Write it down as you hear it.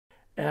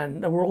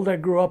And the world I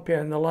grew up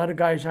in, a lot of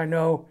guys I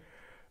know,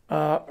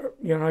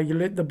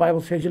 the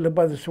Bible says you live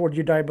by the sword,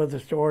 you die by the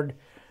sword.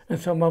 And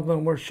some of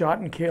them were shot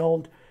and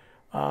killed.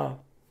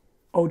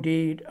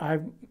 OD'd.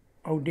 I've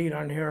OD'd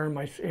on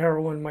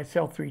heroin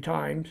myself 3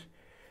 times.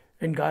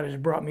 And God has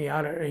brought me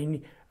out of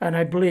it. And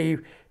I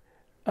believe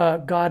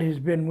God has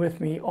been with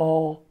me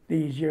all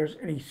these years,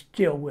 and he's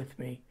still with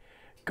me.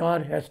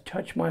 God has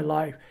touched my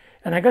life.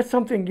 And I got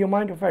something, do you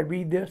mind if I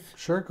read this?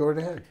 Sure, go right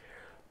ahead.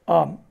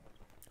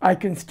 I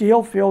can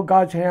still feel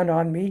God's hand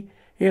on me.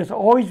 He has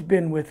always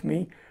been with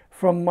me.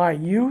 From my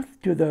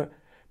youth to the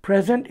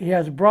present, he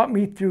has brought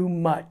me through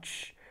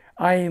much.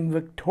 I am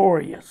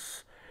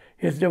victorious.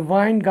 His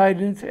divine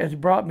guidance has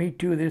brought me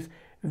to this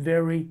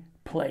very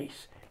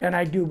place. And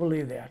I do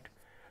believe that.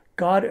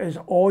 God has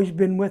always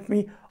been with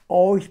me,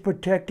 always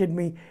protected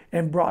me,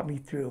 and brought me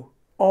through.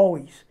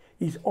 Always.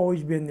 He's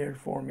always been there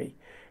for me.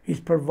 He's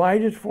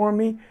provided for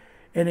me,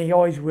 and he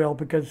always will,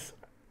 because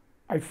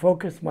I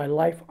focus my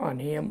life on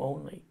him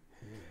only.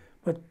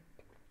 But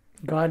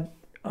God,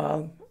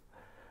 when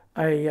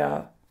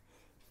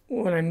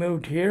I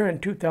moved here in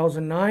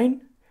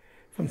 2009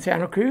 from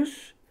Santa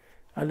Cruz,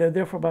 I lived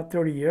there for about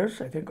 30 years,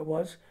 I think it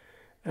was.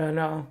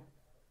 And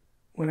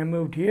when I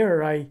moved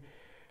here,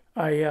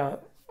 a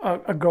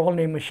girl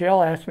named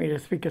Michelle asked me to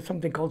speak at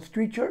something called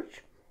Street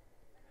Church.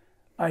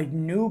 I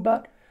knew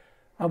about.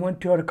 I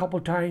went to it a couple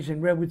times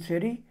in Redwood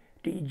City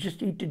to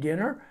just eat the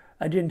dinner.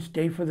 I didn't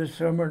stay for the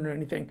sermon or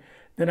anything.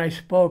 Then I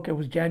spoke. It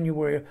was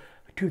January of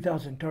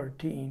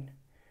 2013,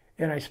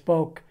 and I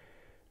spoke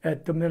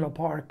at the Menlo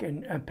Park.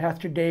 And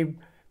Pastor Dave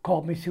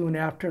called me soon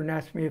after and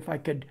asked me if I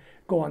could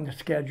go on the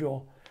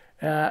schedule.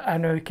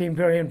 And I became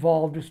very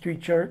involved with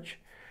Street Church.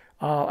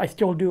 I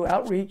still do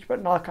outreach,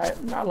 but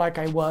not like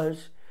I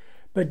was.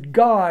 But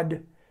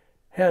God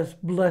has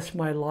blessed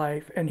my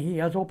life, and he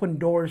has opened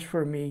doors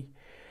for me.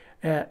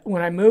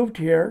 When I moved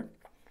here,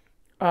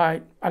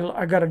 I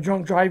got a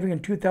drunk driving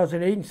in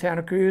 2008 in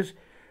Santa Cruz,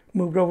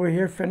 moved over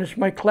here, finished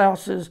my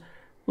classes,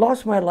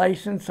 lost my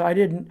license. I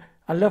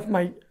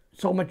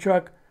sold my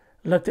truck,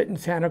 left it in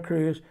Santa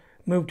Cruz,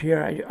 moved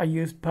here. I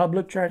used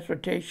public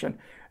transportation.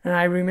 And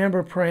I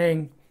remember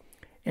praying,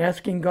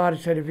 asking God, I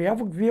said, if you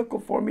have a vehicle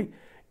for me,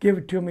 give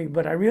it to me,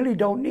 but I really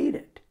don't need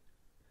it.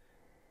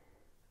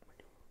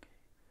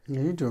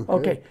 You do.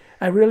 Okay,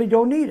 I really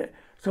don't need it.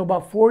 So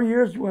about 4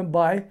 years went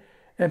by,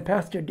 and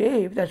Pastor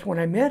Dave, that's when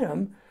I met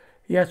him,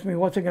 he asked me,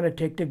 what's it going to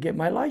take to get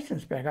my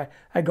license back?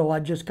 I go, I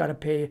just got to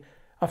pay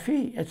a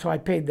fee. And so I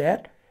paid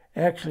that.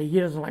 Actually, he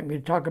doesn't like me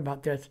to talk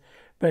about this,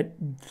 but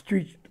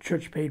Street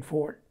Church paid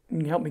for it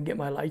and helped me get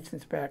my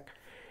license back.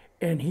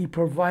 And he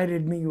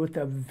provided me with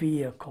a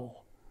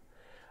vehicle,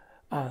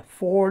 a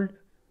Ford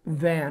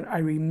van, I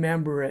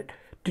remember it,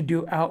 to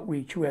do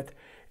outreach with.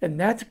 And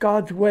that's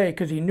God's way,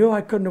 because he knew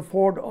I couldn't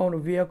afford to own a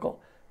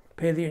vehicle,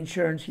 pay the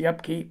insurance, the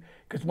upkeep,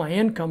 because my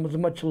income was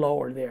much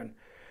lower then.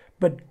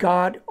 But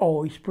God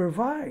always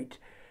provides.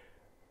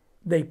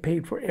 They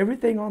paid for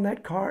everything on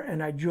that car,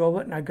 and I drove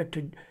it, and I got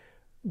to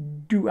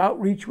do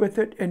outreach with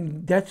it,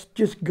 and that's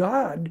just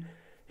God.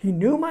 He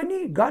knew my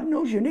need. God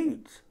knows your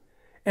needs,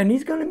 and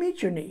he's going to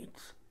meet your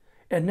needs.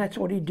 And that's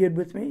what he did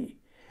with me,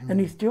 and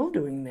he's still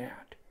doing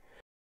that.